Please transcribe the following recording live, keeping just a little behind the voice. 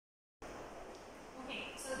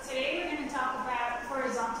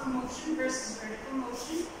horizontal motion versus vertical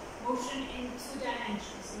motion, motion in 2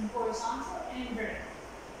 dimensions, in horizontal and in vertical.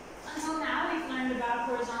 Until now, we've learned about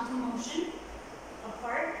horizontal motion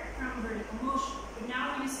apart from vertical motion. But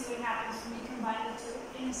now we're going to see what happens when we combine the two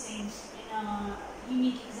in a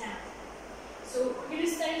unique example. So we're going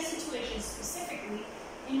to study situations specifically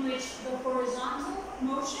in which the horizontal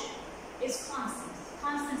motion is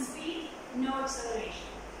constant speed, no acceleration.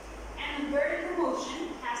 And the vertical motion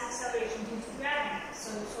has acceleration due to gravity,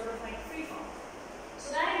 so sort of like free fall.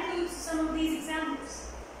 So that includes some of these examples.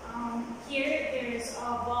 Here there is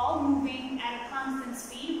a ball moving at a constant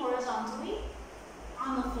speed horizontally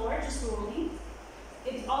on the floor, just rolling.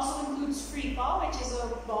 It also includes free fall, which is a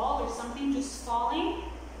ball or something just falling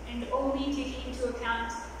and only taking into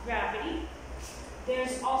account gravity.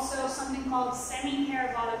 There's also something called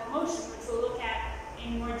semi-parabolic motion, which we'll look at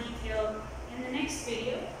in more detail in the next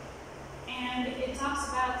video. And it talks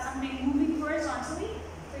about something moving horizontally,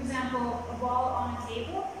 for example, a ball on a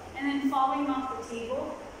table, and then falling off the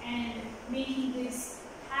table and making this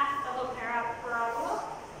half of a parabola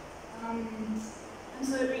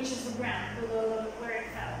until it reaches the ground below where it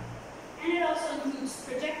fell. And it also includes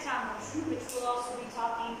projectile motion, which we'll also be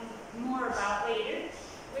talking more about later,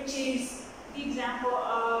 which is the example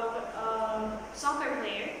of a soccer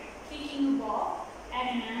player kicking a ball at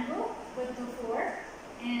an angle with the floor,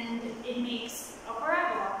 and it makes a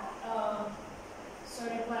parabola,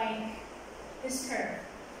 sort of like this curve.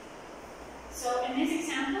 So in this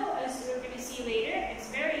example, as we're going to see later, it's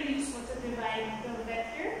very useful to divide the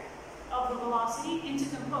vector of the velocity into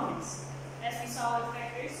components, as we saw with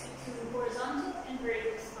vectors, into horizontal and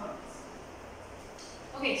vertical components.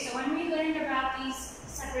 Okay, so when we learned about these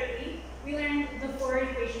separately, we learned the 4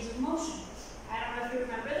 equations of motion. I don't know if you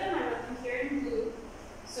remember them, I wrote them here in blue.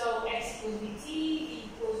 So x equals vt, v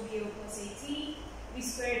equals vo plus at, v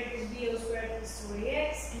squared equals vo squared plus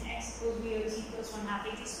 2ax, and x equals vot plus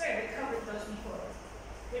 1/2 at squared. We covered those before.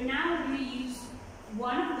 But now we're going to use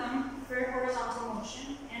 1 of them for horizontal motion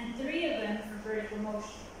and 3 of them for vertical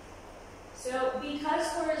motion. So because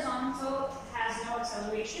horizontal has no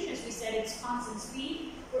acceleration, as we said it's constant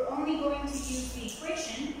speed, we're only going to use the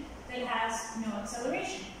equation that has no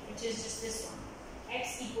acceleration, which is just this one,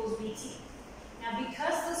 x equals vt. Now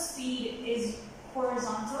because the speed is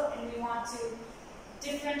horizontal and we want to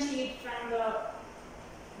differentiate from the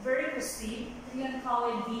vertical speed, we're going to call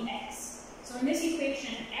it vx. So in this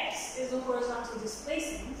equation, x is the horizontal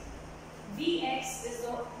displacement, vx is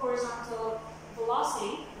the horizontal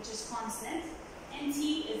velocity, which is constant, and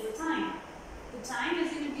t is the time. The time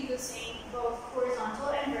is going to be the same both horizontal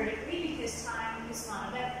and vertically because time is not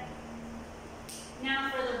a vector. Now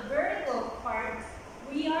for the vertical part,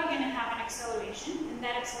 we are going to have an acceleration, and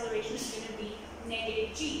that acceleration is going to be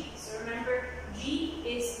negative g. So remember, g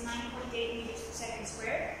is 9.8 meters per second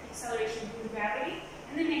squared, acceleration due to gravity,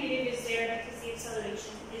 and the negative is there because the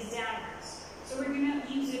acceleration is downwards. So we're going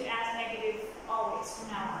to use it as negative always from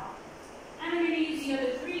now on. And we're going to use the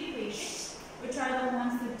other 3 equations, which are the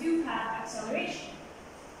ones that do have acceleration.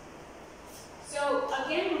 So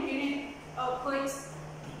again, we're going to put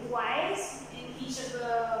y's in each of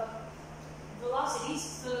the velocities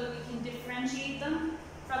so that we can differentiate them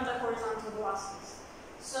from the horizontal velocities.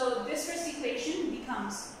 So this first equation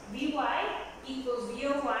becomes vy equals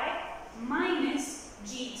voy minus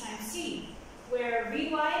g times t, where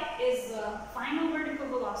vy is the final vertical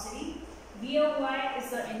velocity, voy is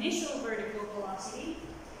the initial vertical velocity,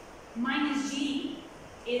 minus g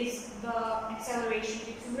is the acceleration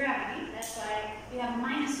due to gravity. That's why we have a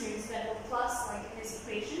minus here instead of a plus like in this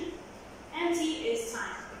equation. And t is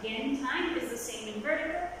time. Again, time is the same in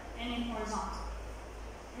vertical and in horizontal.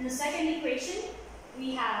 In the second equation,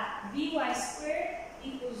 we have vy squared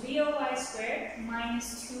equals voy squared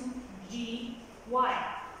minus 2gy.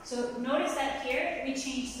 So notice that here we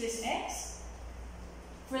change this x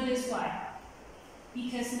for this y,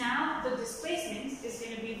 because now the displacement is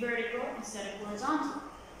going to be vertical instead of horizontal.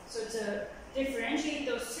 So to differentiate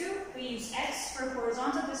those two, we use x for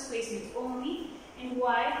horizontal displacement only and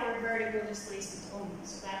y for vertical displacement only.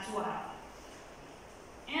 So that's y.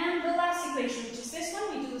 And the last equation, which is this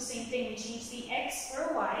one, we do the same thing. We change the x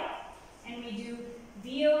for y, and we do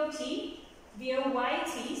voyt,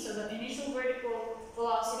 so the initial vertical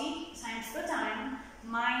velocity times the time,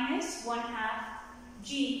 minus 1/2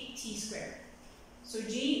 gt squared. So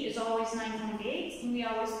g is always 9.8, and we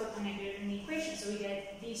always put the negative in the equation, so we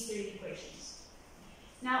get these 3 equations.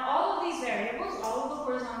 Now all of these variables, all of the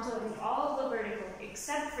horizontal and all of the vertical,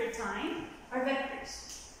 except for time, are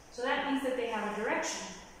vectors. So that means that they have a direction.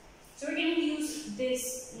 So we're going to use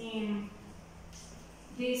this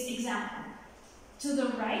example. to the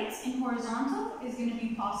right in horizontal is going to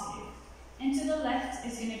be positive, and to the left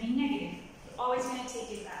is going to be negative. You're always going to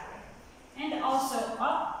take it that way. And also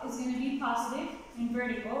up is going to be positive in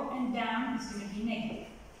vertical, and down is going to be negative.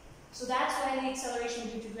 So that's why the acceleration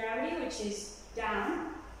due to gravity, which is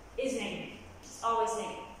down, is negative. It's always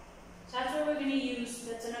negative. So that's what we're going to use.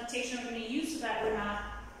 That's a notation we're going to use so that we're not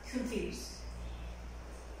confused.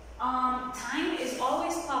 Time is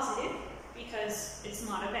always positive because it's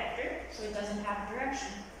not a vector, so it doesn't have a direction.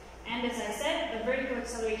 And as I said, the vertical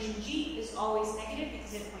acceleration g is always negative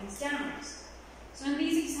because it points downwards. So in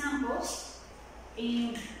these examples,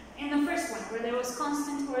 in the first one, where there was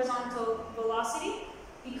constant horizontal velocity,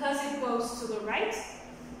 because it goes to the right,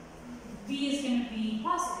 v is going to be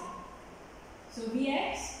positive. So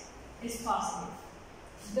vx is positive.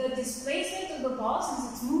 The displacement of the ball,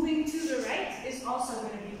 since it's moving to the right, is also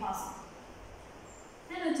going to be positive.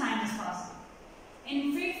 And the time is positive.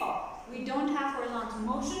 In free fall, we don't have horizontal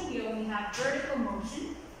motion, we only have vertical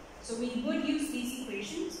motion. So we would use these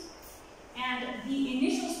equations. And the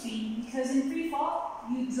initial speed, because in free fall,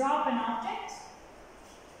 you drop an object,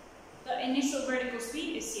 the initial vertical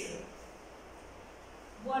speed is 0.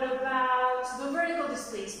 What about the vertical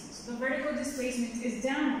displacement? So the vertical displacement is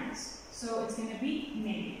downwards, so it's going to be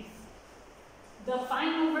negative. The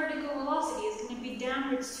final vertical velocity is going to be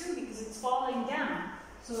downwards too because it's falling down,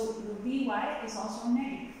 so the Vy is also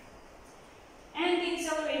negative. And the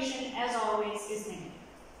acceleration, as always, is negative.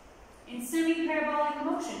 In semi-parabolic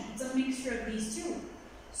motion, it's a mixture of these two.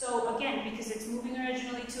 So again, because it's moving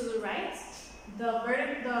originally to the right, the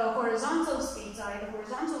horizontal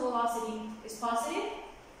velocity is positive,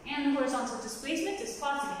 and the horizontal displacement is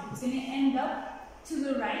positive. It's going to end up to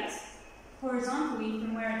the right horizontally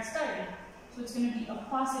from where it started. So it's going to be a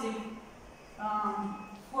positive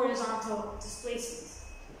horizontal displacement.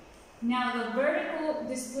 Now the vertical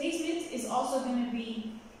displacement is also going to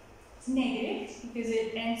be negative because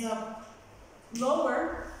it ends up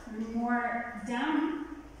lower or more down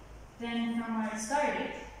than from where it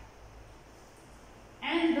started.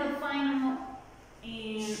 And the final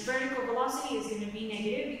vertical velocity is going to be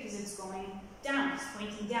negative because it's going down, it's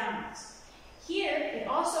pointing downwards. Here, it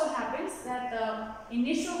also happens that the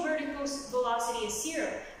initial vertical velocity is 0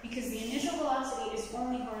 because the initial velocity is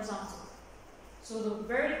only horizontal. So the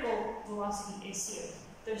vertical velocity is 0.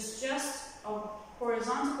 There's just a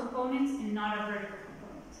horizontal component and not a vertical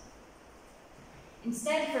component.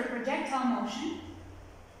 Instead, for projectile motion,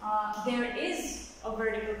 there is a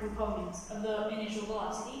vertical component of the initial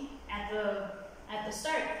velocity at the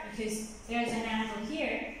start because there's an angle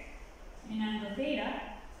here, an angle theta.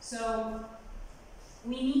 So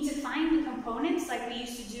we need to find the components like we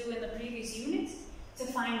used to do in the previous units to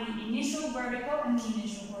find the initial vertical and the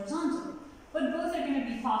initial horizontal. But both are going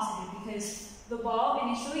to be positive because the ball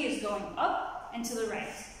initially is going up and to the right.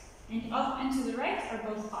 And up and to the right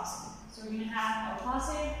are both positive. So we're going to have a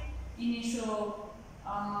positive initial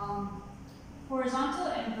horizontal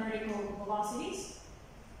and vertical velocities.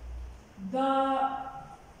 The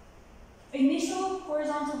initial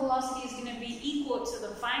horizontal velocity is going to be equal to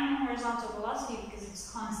the final horizontal velocity because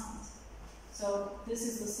it's constant. So this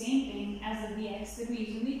is the same thing as the Vx that we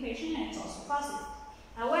use in the equation, and it's also positive.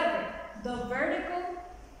 However, the vertical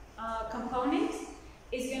component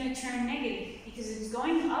is going to turn negative because it's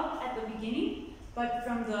going up at the beginning, but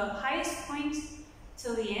from the highest point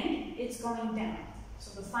till the end, it's going down.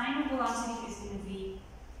 So the final velocity is going to be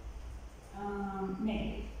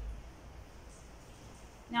negative.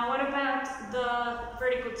 Now what about the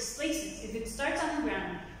vertical displacement? If it starts on the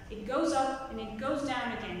ground, it goes up and it goes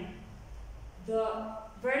down again, the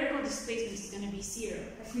vertical displacement is going to be 0,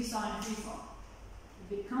 as we saw in free fall.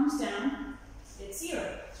 If it comes down, it's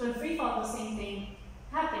 0. So in free fall, the same thing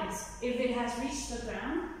happens. If it has reached the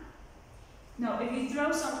ground, if you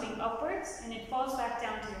throw something upwards and it falls back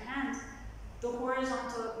down to your hand, the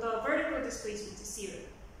vertical displacement is 0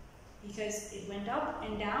 because it went up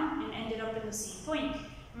and down and ended up in the same point.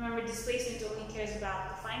 Remember, displacement only cares about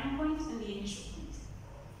the final point and the initial point.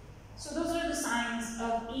 So those are the signs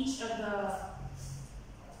of each of the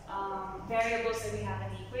variables that we have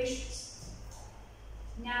in the equations.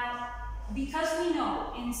 Now, because we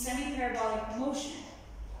know in semi-parabolic motion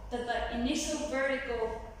that the initial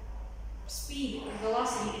vertical speed or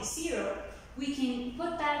velocity is 0, we can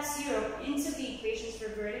put that 0 into the equations for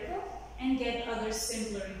vertical and get other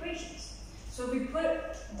simpler equations. So if we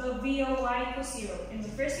put the VOY equals 0 in the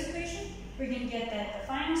first equation, we're going to get that the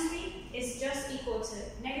final speed is just equal to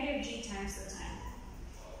negative g times the time.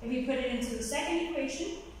 If we put it into the second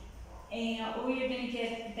equation, we are going to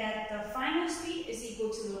get that the final speed is equal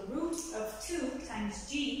to the root of 2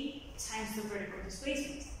 times g times the vertical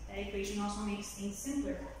displacement. That equation also makes things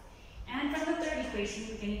simpler. And from the third equation,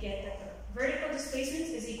 we're going to get that the vertical displacement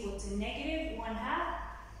is equal to negative 1/2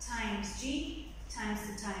 times g times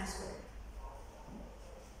the time squared.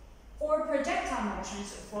 For projectile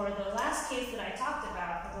motions, for the last case that I talked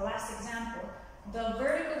about, for the last example, the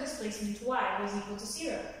vertical displacement y was equal to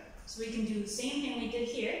 0. So we can do the same thing we did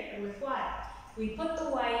here, but with y. We put the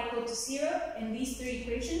y equal to 0 in these three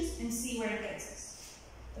equations and see where it gets us.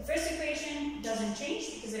 The first equation doesn't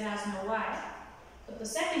change because it has no y, but the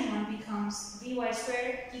second one becomes vy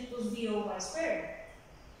squared equals voy squared.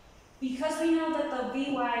 Because we know that the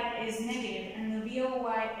vy is negative and the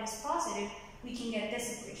voy is positive, we can get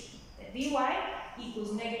this equation, that vy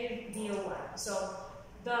equals negative voy. So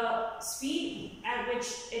the speed at which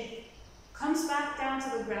it comes back down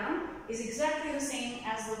to the ground is exactly the same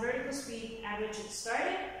as the vertical speed at which it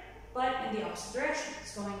started, but in the opposite direction.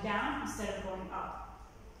 It's going down instead of going up.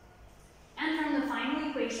 And from the final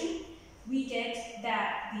equation, we get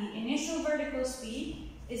that the initial vertical speed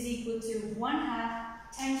is equal to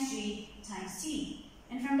 1/2 times g times t.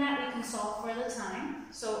 And from that, we can solve for the time.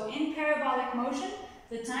 So in parabolic motion,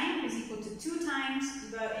 the time is equal to 2 times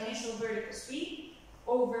the initial vertical speed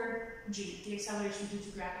over g, the acceleration due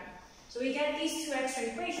to gravity. So we get these two extra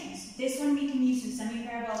equations. This one we can use in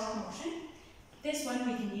semi-parabolic motion. This one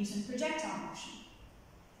we can use in projectile motion.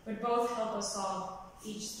 But both help us solve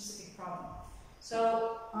each specific problem.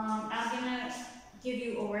 So I'm going to give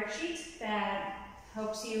you a worksheet that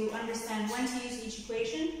helps you understand when to use each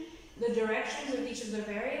equation, the directions of each of the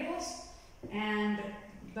variables, and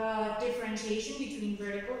the differentiation between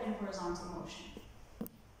vertical and horizontal motion.